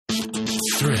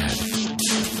Thread.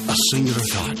 A singular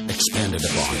thought expanded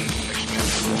upon.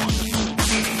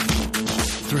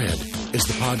 Thread is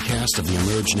the podcast of the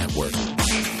Emerge Network.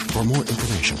 For more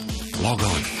information, log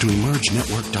on to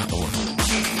emergenetwork.org.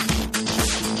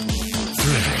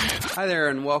 Thread. Hi there,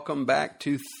 and welcome back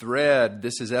to Thread.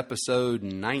 This is episode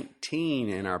 19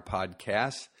 in our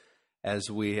podcast,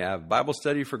 as we have Bible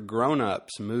study for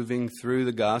grown-ups, moving through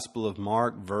the Gospel of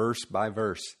Mark verse by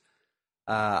verse.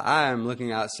 I am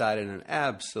looking outside at an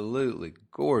absolutely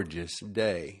gorgeous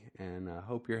day, and I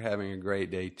hope you're having a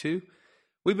great day too.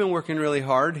 We've been working really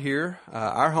hard here.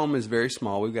 Our home is very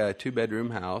small. We've got a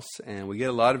 2-bedroom house, and we get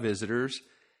a lot of visitors,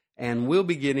 and we'll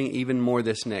be getting even more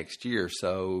this next year.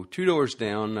 So 2 doors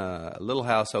down, a little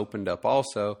house opened up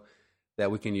also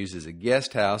that we can use as a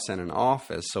guest house and an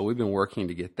office. So we've been working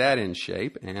to get that in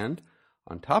shape, and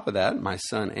on top of that, my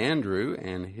son Andrew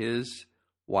and his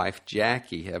wife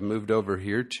Jackie have moved over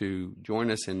here to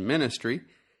join us in ministry,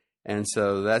 and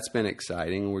so that's been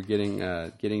exciting. We're getting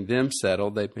them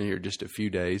settled. They've been here just a few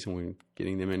days, and we're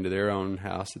getting them into their own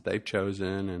house that they've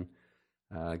chosen,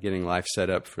 and getting life set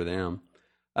up for them.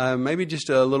 Maybe just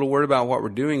a little word about what we're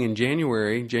doing in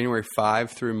January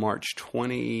 5 through March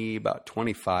 20, about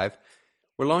 25.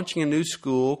 We're launching a new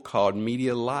school called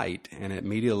Media Light, and at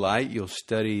Media Light, you'll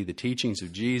study the teachings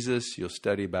of Jesus. You'll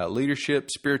study about leadership,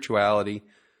 spirituality,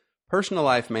 personal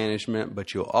life management,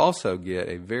 but you'll also get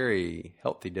a very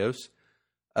healthy dose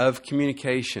of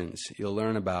communications. You'll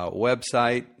learn about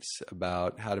websites,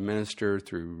 about how to minister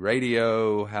through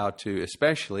radio,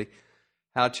 especially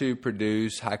how to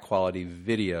produce high-quality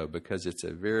video, because it's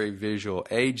a very visual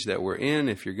age that we're in.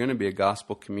 If you're going to be a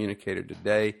gospel communicator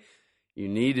today, you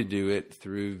need to do it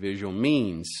through visual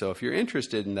means. So if you're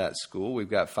interested in that school, we've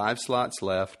got 5 slots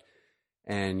left,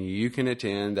 and you can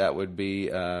attend. That would be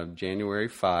January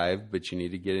 5, but you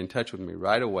need to get in touch with me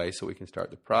right away so we can start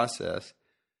the process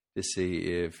to see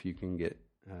if you can get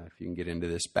into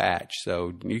this batch.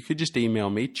 So you could just email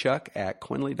me,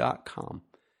 chuck@quinley.com.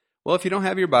 Well, if you don't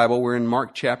have your Bible, we're in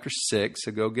Mark chapter 6,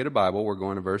 so go get a Bible. We're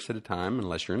going a verse at a time,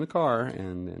 unless you're in the car,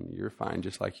 and then you're fine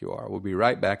just like you are. We'll be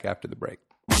right back after the break.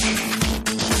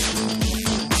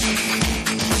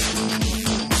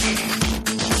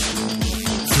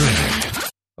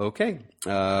 Okay,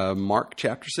 Mark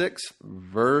chapter 6,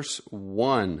 verse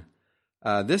 1.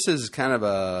 This is kind of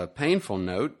a painful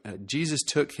note. Jesus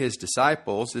took his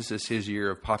disciples. This is his year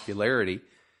of popularity.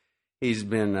 He's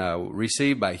been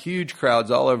received by huge crowds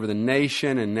all over the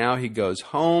nation, and now he goes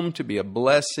home to be a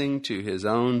blessing to his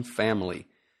own family.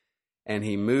 And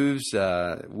he moves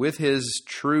with his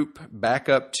troop back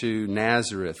up to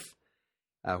Nazareth,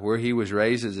 where he was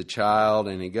raised as a child,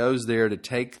 and he goes there to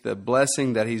take the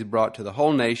blessing that he's brought to the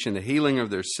whole nation, the healing of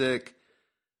their sick,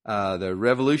 the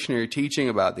revolutionary teaching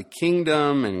about the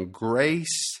kingdom and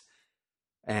grace,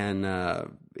 and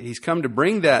he's come to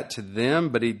bring that to them,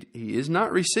 but he is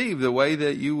not received the way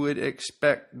that you would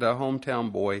expect the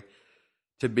hometown boy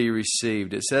to be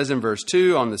received. It says in verse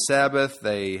 2, on the Sabbath,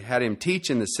 they had him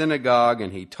teach in the synagogue,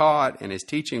 and he taught, and his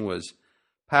teaching was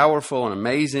powerful and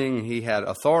amazing. He had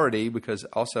authority because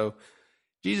also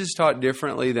Jesus taught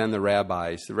differently than the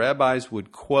rabbis. The rabbis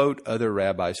would quote other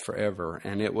rabbis forever,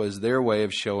 and it was their way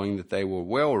of showing that they were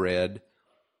well-read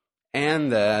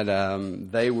and that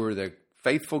they were the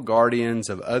faithful guardians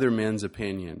of other men's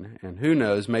opinion. And who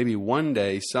knows, maybe one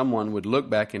day someone would look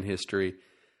back in history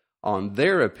on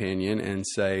their opinion and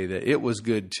say that it was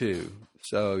good too.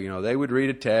 So, they would read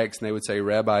a text and they would say,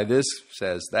 Rabbi, this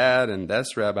says that, and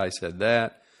this rabbi said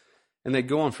that. And they'd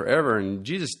go on forever, and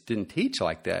Jesus didn't teach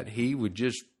like that. He would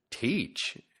just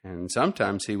teach. And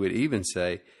sometimes he would even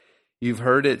say, you've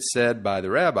heard it said by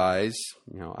the rabbis,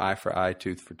 eye for eye,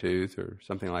 tooth for tooth, or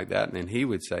something like that. And then he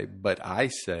would say, but I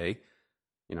say,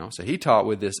 so he taught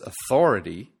with this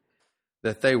authority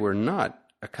that they were not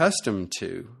accustomed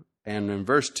to. And in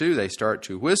verse 2, they start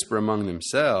to whisper among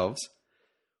themselves,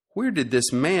 where did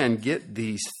this man get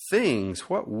these things?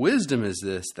 What wisdom is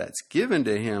this that's given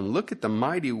to him? Look at the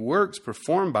mighty works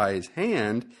performed by his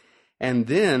hand. And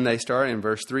then they start in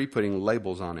verse 3 putting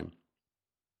labels on him.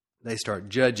 They start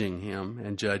judging him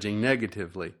and judging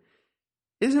negatively.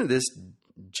 Isn't this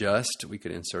just, we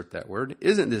could insert that word,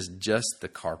 isn't this just the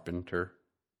carpenter?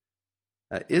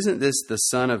 Isn't this the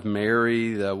son of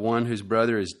Mary, the one whose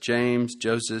brother is James,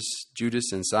 Joseph,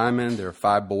 Judas, and Simon? There are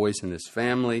 5 boys in this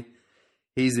family.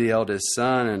 He's the eldest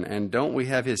son, and don't we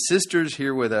have his sisters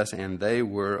here with us? And they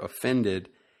were offended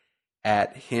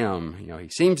at him. He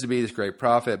seems to be this great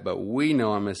prophet, but we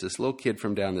know him as this little kid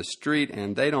from down the street,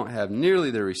 and they don't have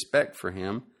nearly the respect for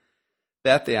him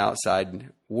that the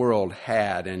outside world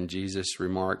had. And Jesus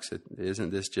remarks,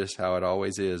 isn't this just how it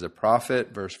always is? A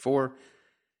prophet, verse 4,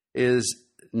 is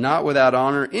not without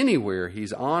honor anywhere.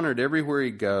 He's honored everywhere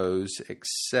he goes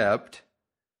except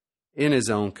in his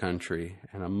own country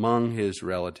and among his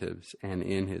relatives and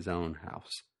in his own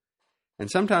house. And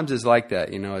sometimes it's like that.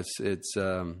 It's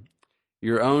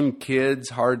your own kids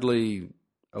hardly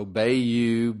obey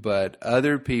you, but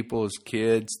other people's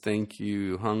kids think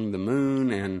you hung the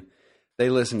moon, and they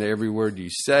listen to every word you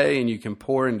say, and you can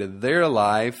pour into their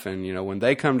life. And, when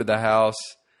they come to the house,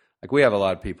 like we have a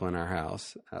lot of people in our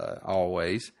house,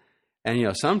 always.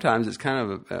 And, sometimes it's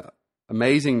kind of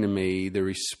amazing to me, the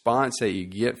response that you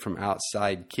get from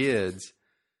outside kids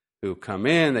who come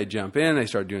in, they jump in, they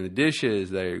start doing the dishes,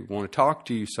 they want to talk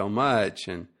to you so much.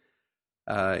 And,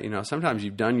 sometimes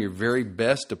you've done your very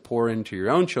best to pour into your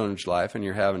own children's life, and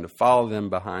you're having to follow them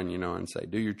behind, and say,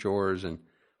 do your chores. And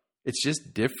it's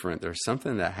just different. There's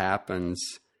something that happens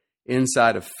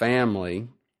inside a family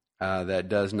that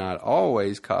does not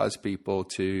always cause people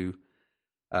to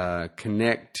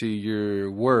connect to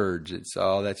your words. It's,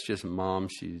 that's just mom.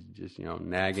 She's just,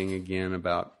 nagging again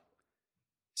about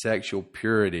sexual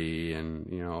purity. And,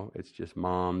 it's just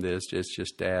mom this, it's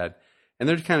just dad. And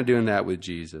they're kind of doing that with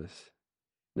Jesus.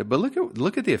 But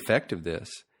look at the effect of this.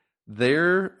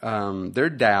 Their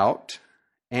doubt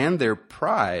and their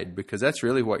pride, because that's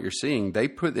really what you're seeing. They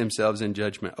put themselves in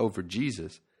judgment over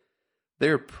Jesus.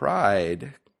 Their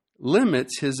pride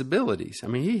limits his abilities. I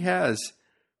mean, he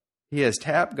has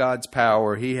tapped God's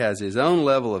power. He has his own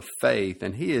level of faith,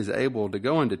 and he is able to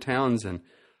go into towns and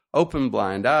open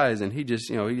blind eyes. And he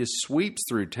just sweeps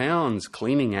through towns,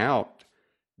 cleaning out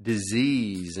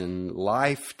disease and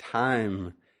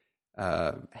lifetime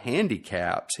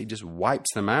handicaps. He just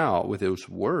wipes them out with those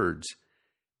words.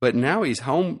 But now he's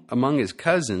home among his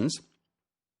cousins,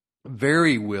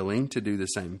 very willing to do the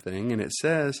same thing. And it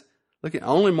says,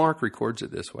 only Mark records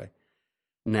it this way.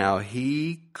 Now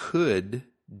he could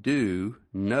do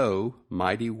no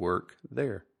mighty work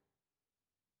there.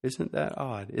 Isn't that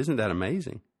odd? Isn't that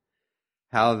amazing?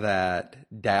 How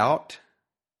that doubt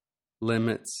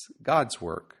limits God's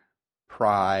work.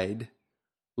 Pride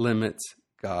limits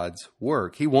God's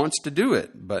work. He wants to do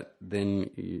it, but then,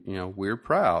 we're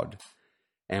proud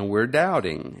and we're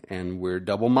doubting and we're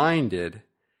double-minded.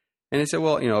 And he said,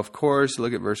 well, of course,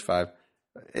 look at verse 5.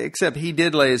 Except he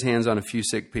did lay his hands on a few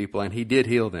sick people and he did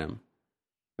heal them.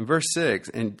 In verse 6,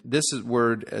 and this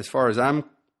word, as far as I'm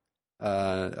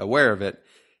aware of it,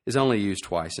 is only used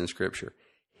twice in Scripture.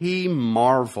 He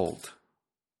marveled.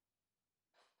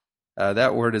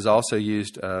 That word is also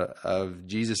used of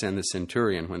Jesus and the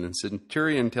centurion. When the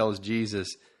centurion tells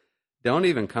Jesus, don't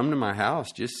even come to my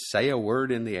house, just say a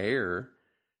word in the air,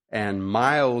 and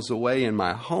miles away in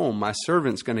my home, my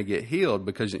servant's going to get healed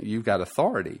because you've got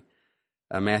authority.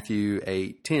 Matthew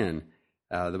 8:10.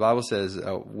 The Bible says,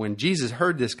 when Jesus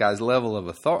heard this guy's level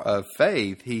of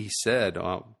faith, he said,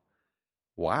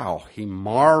 wow, he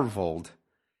marveled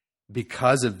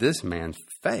because of this man's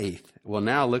faith. Well,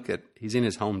 now look at, he's in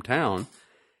his hometown,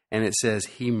 and it says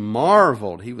he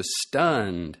marveled, he was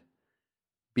stunned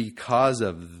because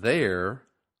of their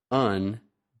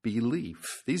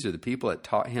unbelief. These are the people that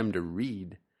taught him to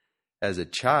read as a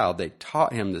child. They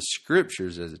taught him the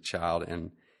Scriptures as a child,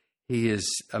 and he is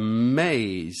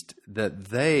amazed that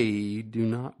they do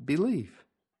not believe.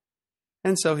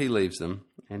 And so he leaves them,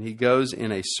 and he goes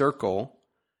in a circle.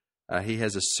 He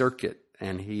has a circuit,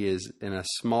 and he is in a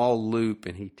small loop,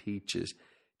 and he teaches.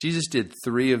 Jesus did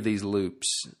 3 of these loops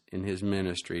in his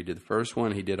ministry. He did the first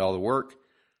one, he did all the work.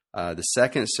 The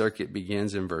second circuit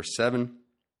begins in verse 7.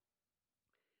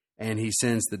 And he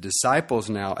sends the disciples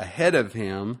now ahead of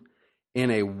him in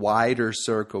a wider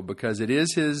circle, because it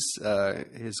is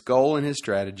his goal and his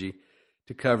strategy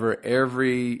to cover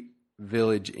every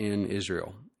village in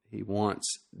Israel. He wants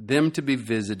them to be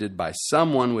visited by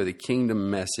someone with a kingdom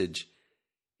message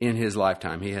in his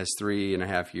lifetime. He has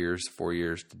 3.5 years, 4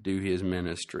 years to do his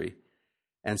ministry.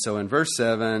 And so in verse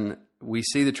 7, we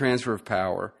see the transfer of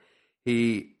power.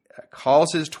 He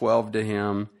calls his 12 to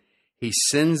him. He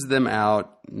sends them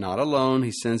out, not alone.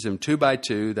 He sends them 2 by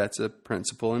 2. That's a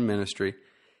principle in ministry.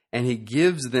 And he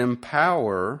gives them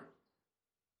power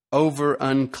over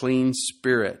unclean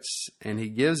spirits. And he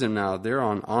gives them now, they're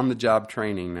on the job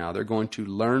training now. They're going to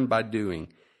learn by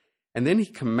doing. And then he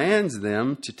commands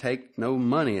them to take no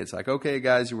money. It's like, okay,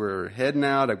 guys, we're heading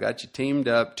out. I've got you teamed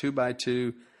up 2 by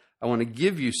 2. I want to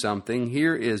give you something.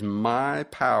 Here is my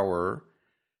power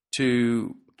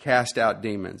to cast out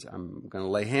demons. I'm going to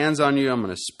lay hands on you. I'm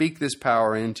going to speak this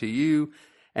power into you.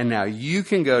 And now you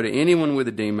can go to anyone with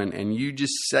a demon and you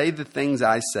just say the things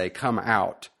I say, come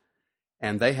out.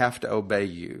 And they have to obey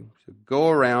you. So go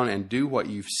around and do what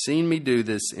you've seen me do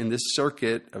this in this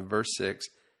circuit of verse 6.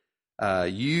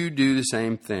 You do the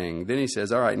same thing. Then he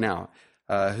says, all right, now,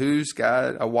 who's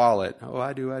got a wallet? Oh,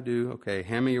 I do. Okay,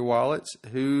 hand me your wallets.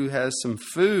 Who has some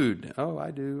food? Oh,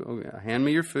 I do. Okay, hand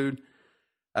me your food.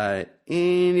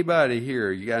 Anybody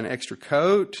here, you got an extra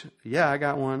coat? Yeah, I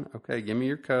got one. Okay, give me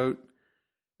your coat.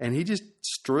 And he just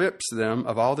strips them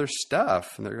of all their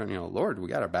stuff. And they're going, Lord, we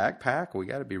got a backpack. We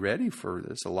got to be ready for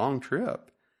this, a long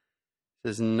trip. He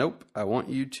says, nope, I want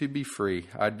you to be free.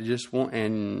 I just want,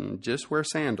 and just wear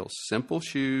sandals, simple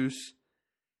shoes,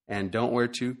 and don't wear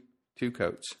two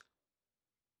coats.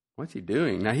 What's he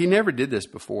doing? Now, he never did this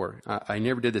before. I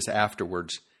never did this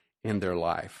afterwards in their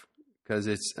life, because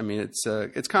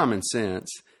it's common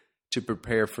sense to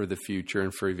prepare for the future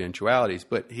and for eventualities.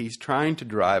 But he's trying to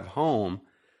drive home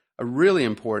a really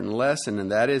important lesson,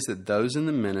 and that is that those in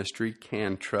the ministry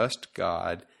can trust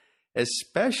God,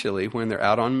 especially when they're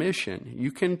out on mission.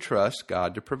 You can trust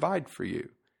God to provide for you.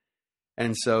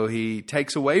 And so he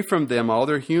takes away from them all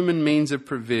their human means of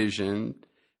provision,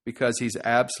 because he's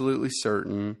absolutely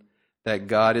certain that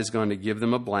God is going to give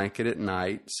them a blanket at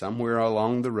night somewhere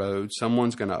along the road.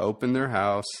 Someone's going to open their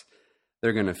house.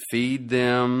 They're going to feed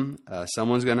them.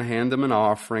 Someone's going to hand them an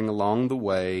offering along the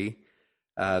way.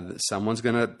 Someone's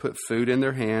going to put food in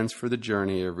their hands for the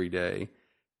journey every day.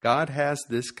 God has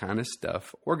this kind of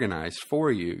stuff organized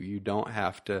for you. You don't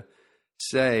have to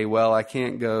say, well, I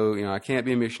can't go, I can't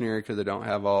be a missionary because I don't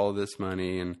have all this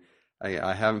money, and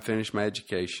I haven't finished my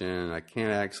education. I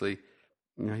can't actually,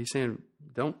 he's saying,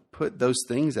 don't put those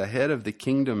things ahead of the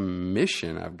kingdom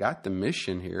mission. I've got the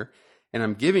mission here, and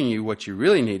I'm giving you what you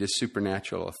really need is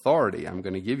supernatural authority. I'm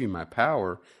going to give you my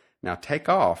power. Now take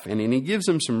off. And he gives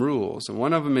them some rules. And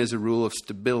one of them is a rule of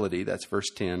stability. That's verse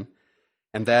 10.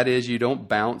 And that is, you don't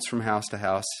bounce from house to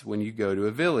house when you go to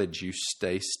a village. You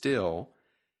stay still.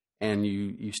 And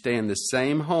you stay in the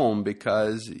same home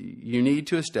because you need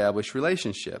to establish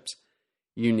relationships.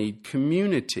 You need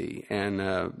community.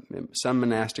 And some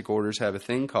monastic orders have a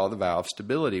thing called the vow of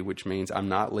stability, which means I'm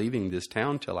not leaving this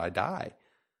town till I die.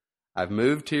 I've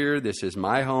moved here. This is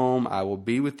my home. I will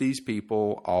be with these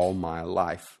people all my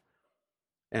life.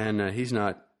 And he's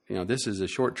not, this is a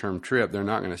short-term trip. They're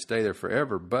not going to stay there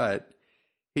forever, but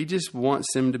he just wants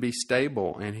them to be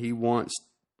stable, and he wants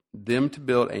them to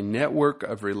build a network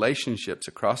of relationships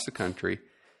across the country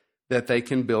that they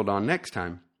can build on next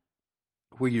time,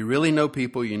 where you really know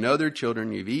people, you know their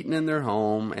children, you've eaten in their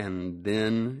home, and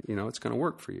then, it's going to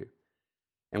work for you.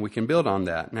 And we can build on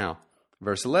that. Now,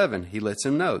 verse 11, he lets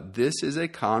them know this is a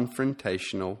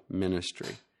confrontational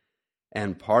ministry.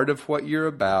 And part of what you're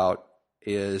about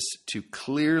is to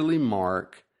clearly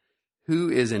mark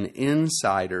who is an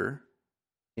insider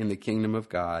in the kingdom of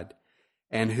God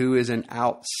and who is an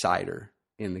outsider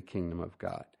in the kingdom of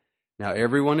God. Now,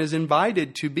 everyone is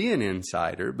invited to be an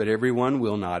insider, but everyone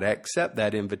will not accept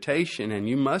that invitation, and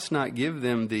you must not give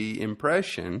them the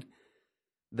impression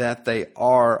that they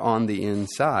are on the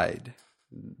inside.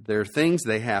 There are things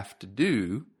they have to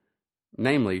do,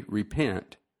 namely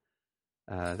repent.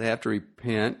 They have to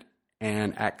repent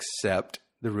and accept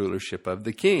the rulership of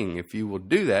the king. If you will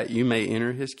do that, you may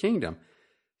enter his kingdom.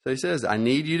 So he says, I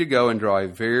need you to go and draw a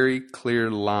very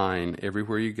clear line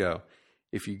everywhere you go.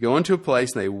 If you go into a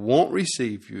place and they won't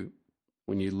receive you,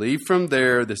 when you leave from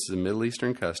there, this is a Middle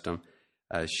Eastern custom,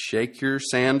 shake your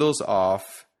sandals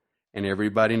off, and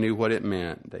everybody knew what it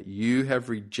meant, that you have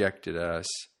rejected us,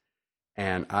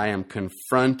 and I am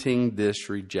confronting this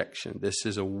rejection. This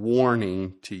is a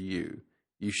warning to you.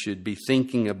 You should be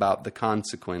thinking about the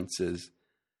consequences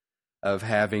of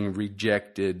having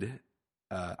rejected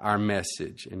our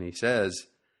message. And he says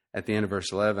at the end of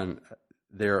verse 11,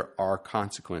 there are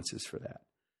consequences for that.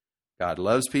 God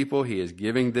loves people. He is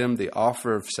giving them the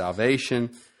offer of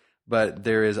salvation, but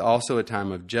there is also a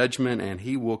time of judgment, and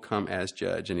he will come as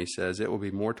judge. And he says it will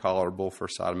be more tolerable for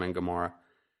Sodom and Gomorrah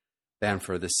than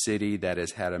for the city that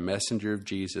has had a messenger of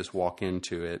Jesus walk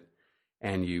into it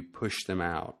and you push them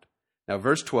out. Now,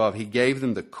 verse 12, he gave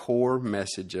them the core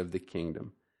message of the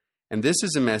kingdom. And this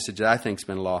is a message that I think has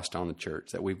been lost on the church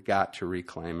that we've got to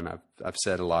reclaim. And I've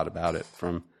said a lot about it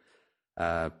from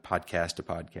podcast to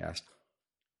podcast.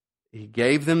 He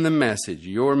gave them the message.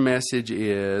 Your message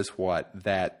is what?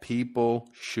 That people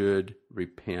should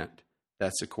repent.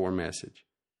 That's the core message.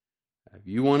 If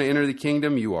you want to enter the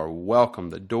kingdom, you are welcome.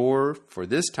 The door for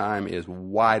this time is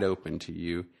wide open to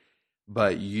you,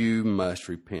 but you must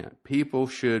repent. People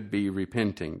should be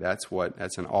repenting. That's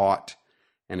an ought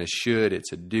and a should.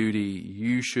 It's a duty.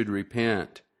 You should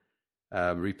repent.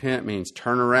 Repent means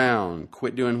turn around.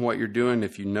 Quit doing what you're doing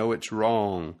if you know it's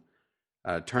wrong.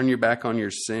 Turn your back on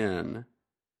your sin.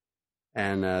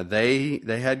 And they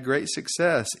had great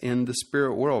success in the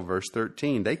spirit world. Verse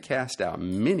 13, they cast out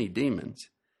many demons,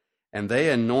 and they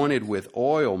anointed with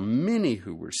oil many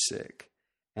who were sick,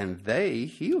 and they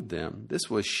healed them. This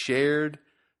was shared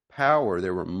power.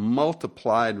 There were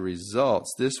multiplied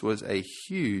results. This was a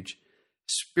huge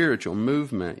spiritual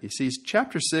movement. You see,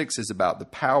 chapter 6 is about the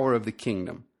power of the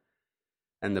kingdom.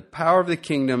 And the power of the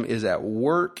kingdom is at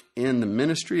work in the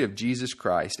ministry of Jesus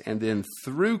Christ. And then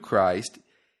through Christ,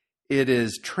 it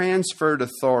is transferred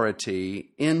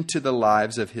authority into the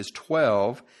lives of his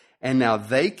 12. And now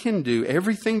they can do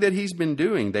everything that he's been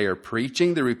doing. They are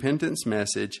preaching the repentance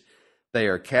message. They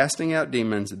are casting out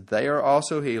demons. They are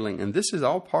also healing. And this is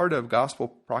all part of gospel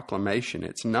proclamation.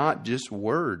 It's not just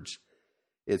words.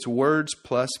 It's words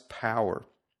plus power.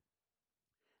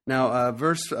 Now,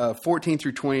 verse 14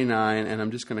 through 29, and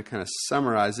I'm just going to kind of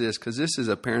summarize this because this is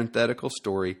a parenthetical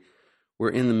story.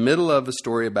 We're in the middle of a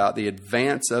story about the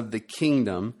advance of the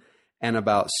kingdom and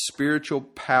about spiritual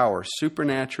power,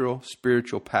 supernatural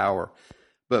spiritual power.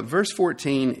 But verse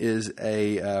 14 is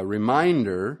a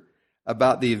reminder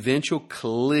about the eventual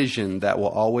collision that will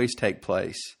always take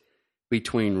place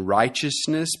between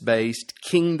righteousness-based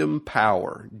kingdom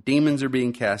power. Demons are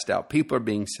being cast out. People are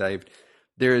being saved.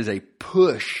 There is a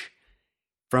push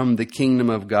from the kingdom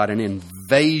of God, an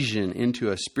invasion into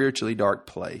a spiritually dark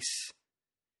place.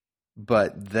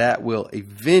 But that will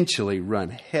eventually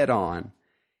run head-on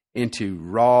into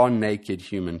raw, naked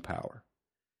human power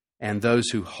and those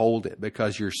who hold it,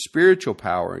 because your spiritual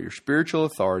power, your spiritual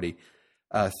authority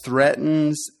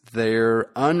threatens their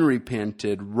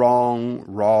unrepented, wrong,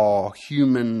 raw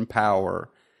human power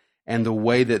and the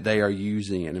way that they are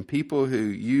using it. And people who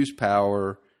use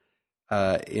power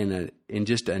in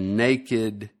just a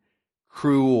naked,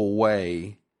 cruel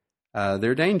way,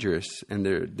 they're dangerous, and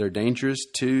they're dangerous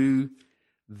to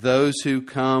those who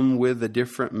come with a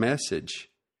different message.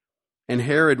 And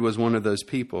Herod was one of those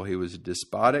people. He was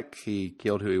despotic. He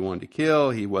killed who he wanted to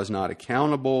kill. He was not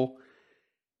accountable.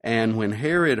 And when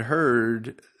Herod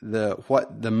heard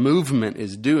what the movement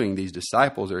is doing, these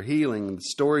disciples are healing, the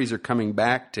stories are coming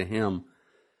back to him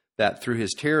that through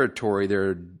his territory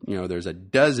there's a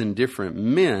dozen different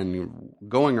men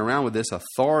going around with this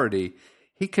authority.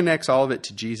 He connects all of it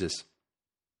to Jesus.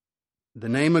 The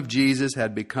name of Jesus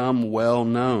had become well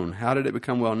known. How did it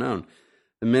become well known?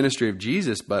 The ministry of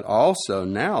Jesus, but also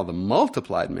now the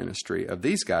multiplied ministry of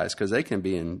these guys, because they can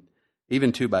be in,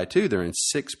 even 2 by 2, they're in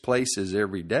 6 places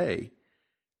every day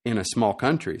in a small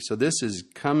country. So this is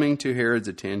coming to Herod's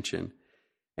attention.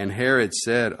 And Herod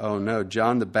said, oh no,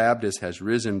 John the Baptist has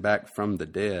risen back from the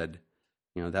dead.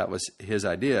 That was his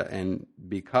idea. And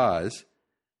because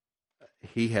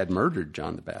he had murdered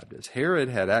John the Baptist, Herod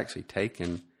had actually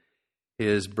taken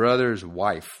his brother's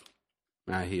wife.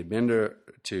 Now, he had been to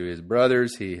his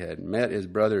brothers. He had met his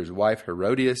brother's wife,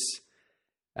 Herodias,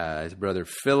 his brother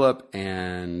Philip,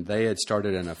 and they had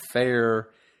started an affair.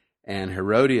 And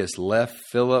Herodias left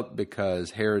Philip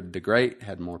because Herod the Great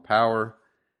had more power.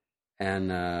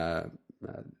 And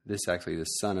this actually the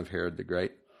son of Herod the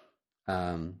Great.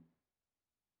 And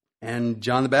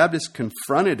John the Baptist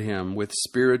confronted him with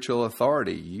spiritual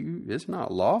authority. It's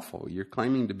not lawful. You're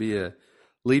claiming to be a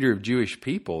leader of Jewish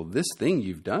people. This thing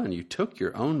you've done, you took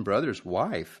your own brother's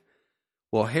wife.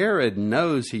 Well, Herod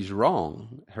knows he's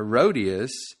wrong.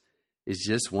 Herodias is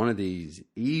just one of these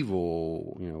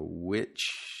evil, witch,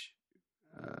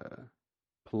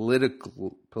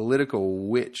 political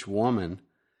witch woman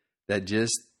that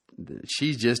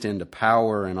she's just into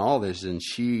power and all this, and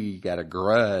she got a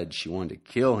grudge. She wanted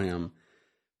to kill him,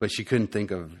 but she couldn't think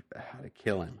of how to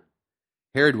kill him.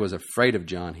 Herod was afraid of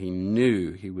John. He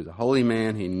knew he was a holy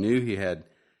man. He knew he had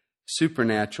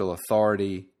supernatural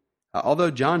authority.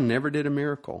 Although John never did a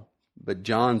miracle, but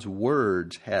John's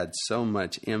words had so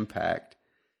much impact.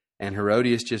 And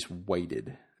Herodias just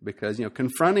waited because,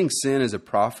 confronting sin is a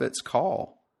prophet's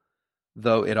call,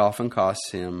 though it often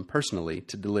costs him personally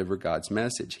to deliver God's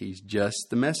message. He's just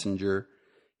the messenger.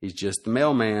 He's just the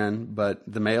mailman, but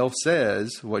the mail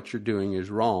says what you're doing is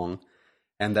wrong.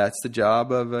 And that's the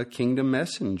job of a kingdom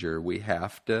messenger. We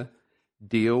have to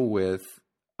deal with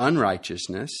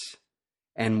unrighteousness,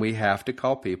 and we have to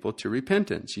call people to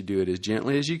repentance. You do it as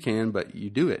gently as you can, but you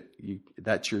do it.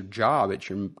 That's your job. It's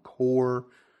your core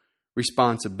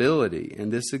responsibility.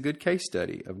 And this is a good case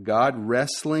study of God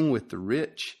wrestling with the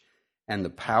rich and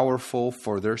the powerful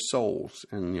for their souls.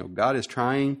 And, God is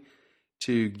trying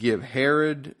to give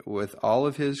Herod, with all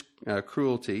of his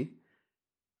cruelty,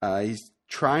 he's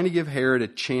trying to give Herod a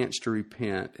chance to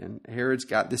repent. And Herod's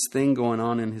got this thing going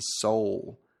on in his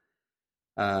soul.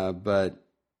 But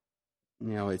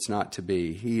it's not to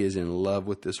be. He is in love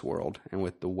with this world and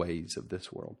with the ways of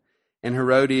this world. And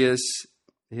Herodias,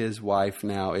 his wife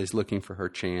now, is looking for her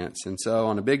chance. And so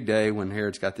on a big day when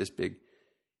Herod's got this big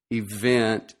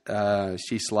event,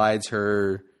 she slides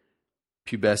her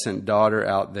pubescent daughter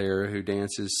out there who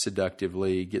dances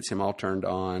seductively, gets him all turned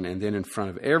on, and then in front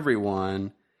of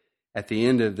everyone, at the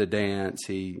end of the dance,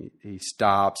 he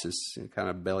stops. It's kind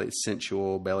of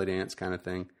sensual belly dance kind of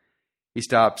thing. He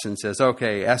stops and says,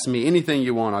 "Okay, ask me anything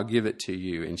you want. I'll give it to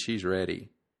you." And she's ready.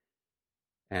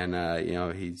 And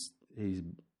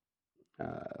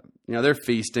they're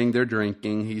feasting, they're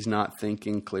drinking. He's not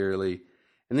thinking clearly.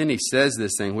 And then he says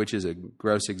this thing, which is a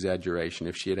gross exaggeration.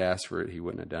 If she had asked for it, he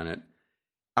wouldn't have done it.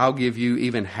 "I'll give you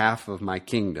even half of my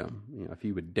kingdom." If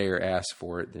you would dare ask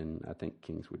for it, then I think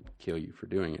kings would kill you for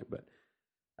doing it. But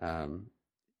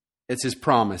it's his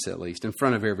promise, at least, in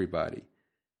front of everybody.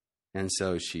 And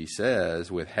so she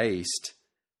says, with haste,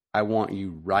 "I want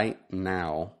you right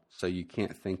now, so you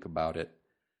can't think about it,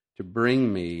 to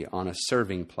bring me on a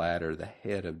serving platter the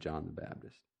head of John the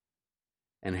Baptist."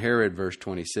 And Herod, verse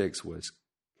 26, was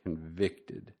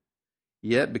convicted.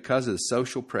 Yet because of the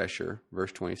social pressure,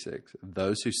 verse 26, of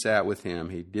those who sat with him,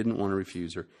 he didn't want to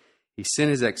refuse her. He sent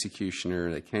his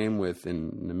executioner. They came with,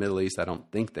 in the Middle East, I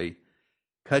don't think they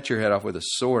cut your head off with a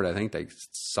sword. I think they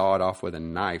saw it off with a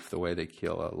knife, the way they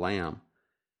kill a lamb.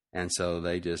 And so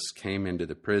they just came into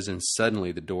the prison.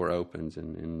 Suddenly the door opens,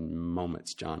 and in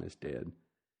moments John is dead.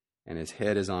 And his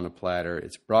head is on a platter.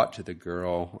 It's brought to the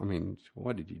girl. I mean,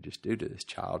 what did you just do to this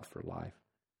child for life?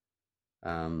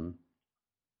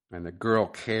 And the girl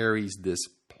carries this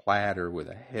platter with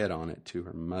a head on it to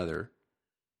her mother.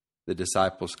 The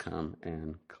disciples come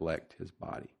and collect his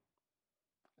body.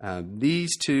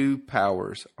 These two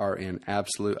powers are in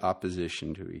absolute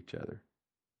opposition to each other.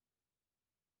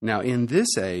 Now, in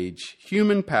this age,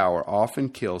 human power often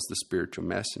kills the spiritual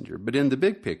messenger. But in the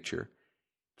big picture,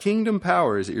 kingdom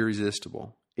power is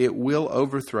irresistible. It will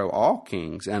overthrow all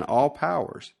kings and all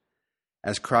powers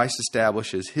as Christ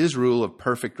establishes his rule of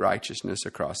perfect righteousness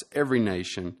across every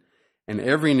nation, and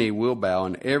every knee will bow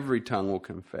and every tongue will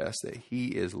confess that he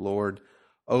is Lord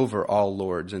over all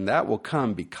lords. And that will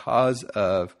come because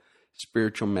of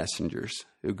spiritual messengers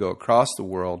who go across the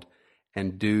world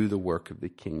and do the work of the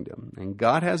kingdom. And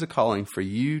God has a calling for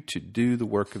you to do the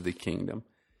work of the kingdom.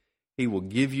 He will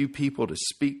give you people to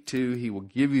speak to. He will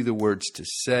give you the words to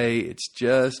say. It's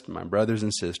just, my brothers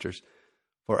and sisters,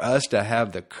 for us to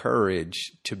have the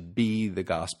courage to be the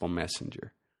gospel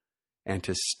messenger and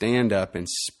to stand up and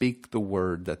speak the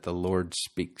word that the Lord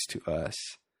speaks to us.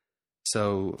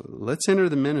 So let's enter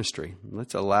the ministry.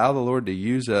 Let's allow the Lord to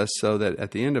use us so that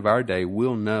at the end of our day,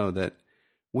 we'll know that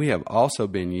we have also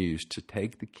been used to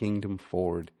take the kingdom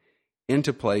forward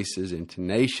into places, into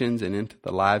nations, and into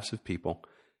the lives of people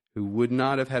who would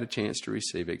not have had a chance to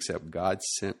receive it except God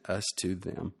sent us to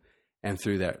them. And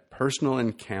through that personal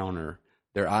encounter,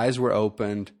 their eyes were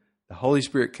opened, the Holy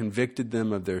Spirit convicted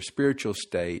them of their spiritual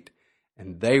state,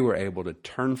 and they were able to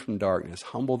turn from darkness,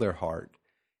 humble their heart,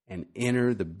 and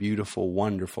enter the beautiful,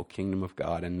 wonderful kingdom of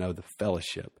God and know the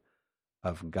fellowship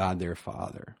of God their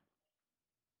Father.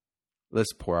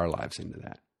 Let's pour our lives into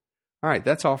that. All right,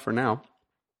 that's all for now.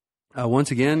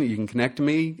 Once again, you can connect to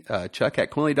me,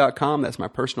 chuck@quinley.com. That's my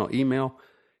personal email.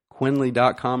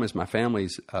 Quinley.com is my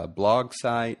family's blog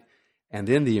site. And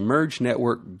then the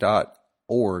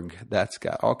emergenetwork.org. That's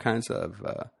got all kinds of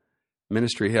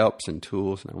ministry helps and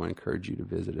tools, and I want to encourage you to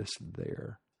visit us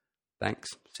there. Thanks.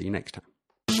 See you next time.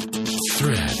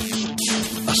 Thread.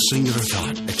 A singular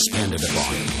thought expanded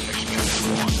upon.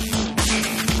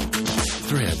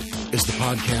 Thread is the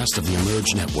podcast of the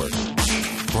Emerge Network.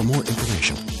 For more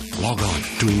information, log on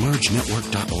to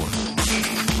emergenetwork.org.